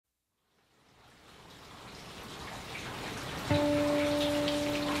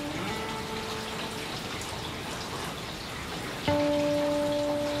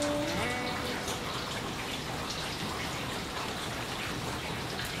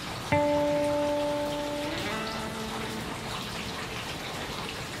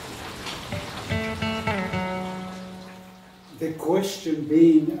The question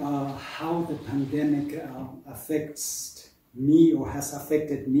being how the pandemic affects me or has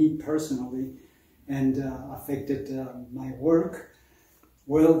affected me personally and affected my work.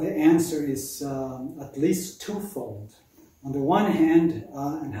 Well, the answer is at least twofold. On the one hand,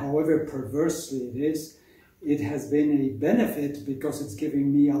 and however perversely it has been a benefit because it's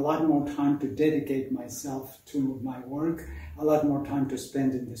giving me a lot more time to dedicate myself to my work, a lot more time to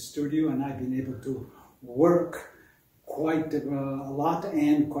spend in the studio, and I've been able to work quite a lot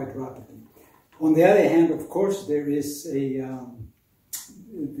and quite rapidly. On the other hand, of course, there is the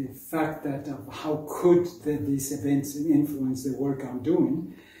fact that how could these events influence the work I'm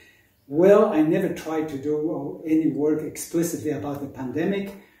doing. Well, I never tried to do any work explicitly about the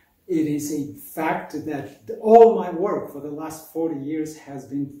pandemic. It is a fact that all my work for the last 40 years has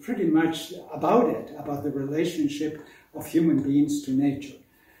been pretty much about the relationship of human beings to nature.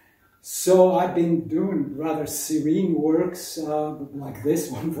 So I've been doing rather serene works, like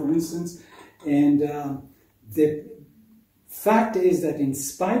this one, for instance, and the fact is that in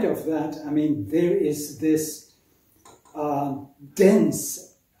spite of that, I mean, there is this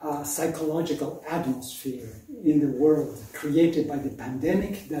dense psychological atmosphere in the world created by the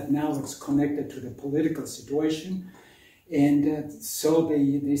pandemic that now is connected to the political situation. And so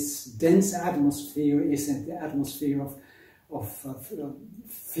this dense atmosphere is an atmosphere of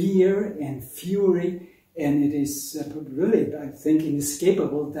fear and fury, and it is really, I think,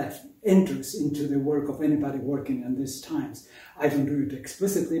 inescapable that enters into the work of anybody working in these times. I don't do it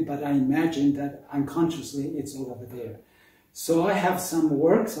explicitly, but I imagine that unconsciously it's all over there. So I have some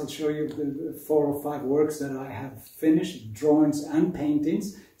works. I'll show you the 4 or 5 works that I have finished, drawings and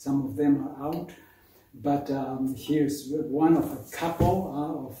paintings. Some of them are out. But here's one of a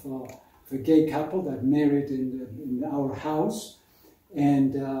couple, of a gay couple that married in our house.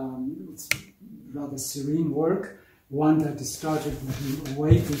 And it's rather serene work. One that started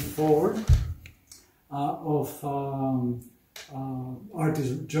way before of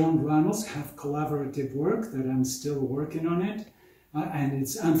artist John Reynolds, have collaborative work that I'm still working on it, and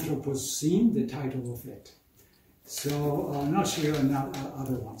it's Anthropocene, the title of it. So I'm not sure about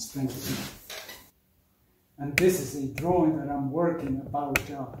other ones. Thank you. And this is a drawing that I'm working about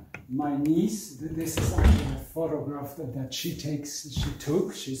my niece. This is actually a photograph that she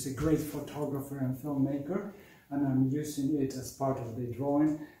took. She's a great photographer and filmmaker, and I'm using it as part of the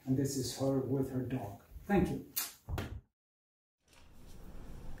drawing. And this is her with her dog. Thank you.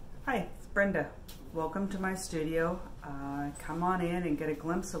 Hi, it's Brenda. Welcome to my studio. Come on in and get a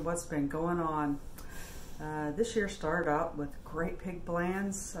glimpse of what's been going on. This year started out with great big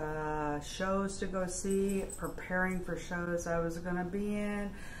plans, shows to go see, preparing for shows I was going to be in.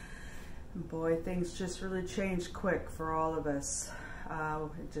 Boy, things just really changed quick for all of us.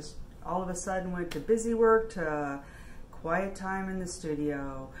 It just all of a sudden went to busy work to quiet time in the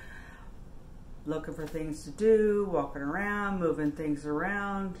studio. Looking for things to do, walking around, moving things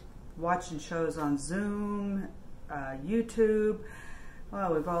around, watching shows on Zoom, YouTube.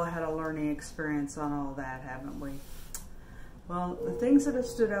 Well, we've all had a learning experience on all that, haven't we? Well, the things that have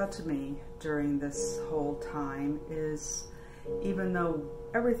stood out to me during this whole time is, even though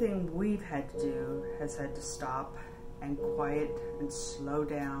everything we've had to do has had to stop and quiet and slow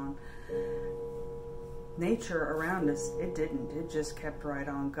down, nature around us, it didn't. It just kept right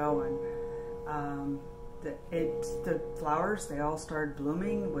on going. The flowers, they all started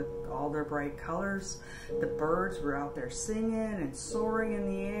blooming with all their bright colors. The birds were out there singing and soaring in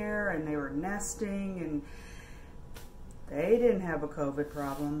the air, and they were nesting, and they didn't have a COVID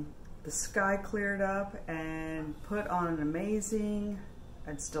problem. The sky cleared up and put on an amazing,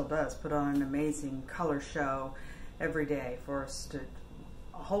 and still does, put on an amazing color show every day for us to,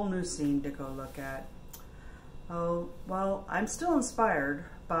 a whole new scene to go look at. Oh, well, I'm still inspired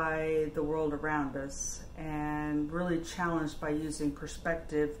by the world around us and really challenged by using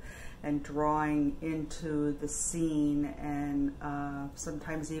perspective and drawing into the scene, and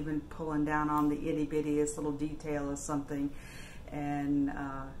sometimes even pulling down on the itty-bittiest little detail of something and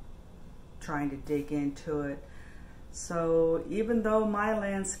trying to dig into it. So even though my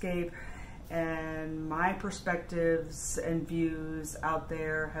landscape and my perspectives and views out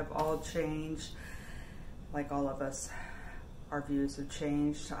there have all changed, like all of us, our views have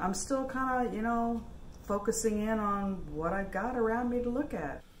changed, I'm still kind of, you know, focusing in on what I've got around me to look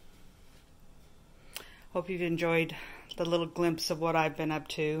at. Hope you've enjoyed the little glimpse of what I've been up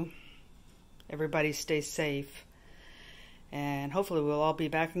to. Everybody stay safe, and hopefully we'll all be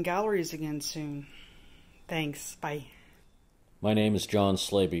back in galleries again soon. Thanks. Bye. My name is John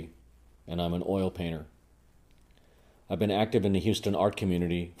Slaby, and I'm an oil painter. I've been active in the Houston art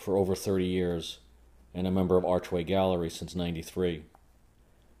community for over 30 years, and a member of Archway Gallery since '93.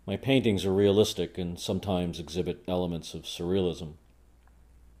 My paintings are realistic and sometimes exhibit elements of surrealism.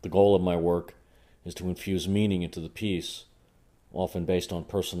 The goal of my work is to infuse meaning into the piece, often based on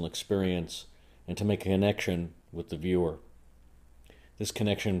personal experience, and to make a connection with the viewer. This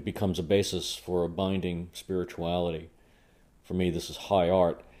connection becomes a basis for a binding spirituality. For me, this is high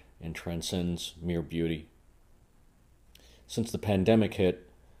art and transcends mere beauty. Since the pandemic hit,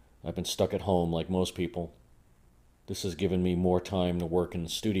 I've been stuck at home like most people. This has given me more time to work in the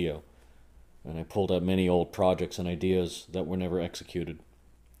studio, and I pulled out many old projects and ideas that were never executed.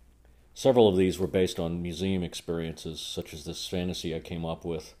 Several of these were based on museum experiences, such as this fantasy I came up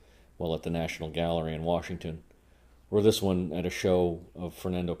with while at the National Gallery in Washington, or this one at a show of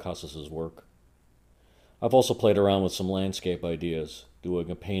Fernando Casas' work. I've also played around with some landscape ideas, doing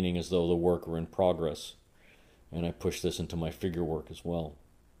a painting as though the work were in progress, and I pushed this into my figure work as well.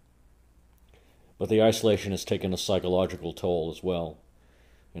 But the isolation has taken a psychological toll as well,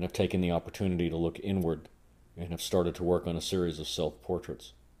 and I've taken the opportunity to look inward and have started to work on a series of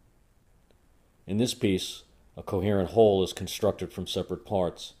self-portraits. In this piece, a coherent whole is constructed from separate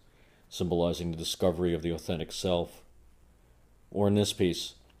parts, symbolizing the discovery of the authentic self. Or in this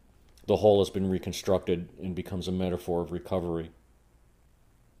piece, the whole has been reconstructed and becomes a metaphor of recovery.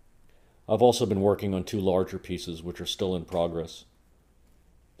 I've also been working on 2 larger pieces which are still in progress.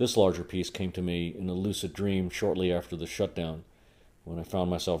 This larger piece came to me in a lucid dream shortly after the shutdown, when I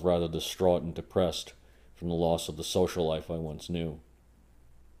found myself rather distraught and depressed from the loss of the social life I once knew.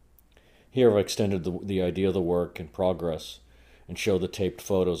 Here I've extended the idea of the work in progress and show the taped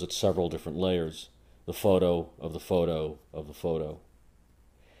photos at several different layers, the photo of the photo of the photo.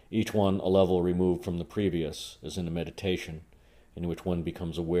 Each one a level removed from the previous, as in a meditation, in which one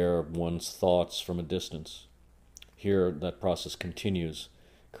becomes aware of one's thoughts from a distance. Here that process continues,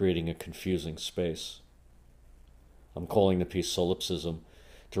 creating a confusing space. I'm calling the piece Solipsism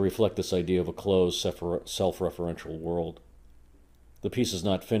to reflect this idea of a closed, self-referential world. The piece is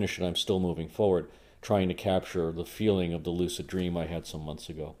not finished and I'm still moving forward, trying to capture the feeling of the lucid dream I had some months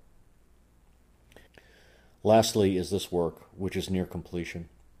ago. Lastly is this work, which is near completion.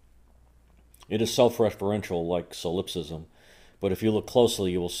 It is self-referential like solipsism, but if you look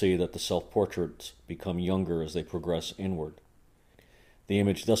closely you will see that the self-portraits become younger as they progress inward. The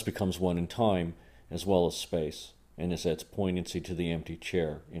image thus becomes one in time as well as space, and this adds poignancy to the empty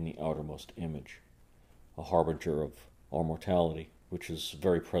chair in the outermost image, a harbinger of our mortality, which is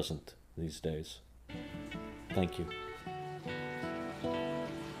very present these days. Thank you.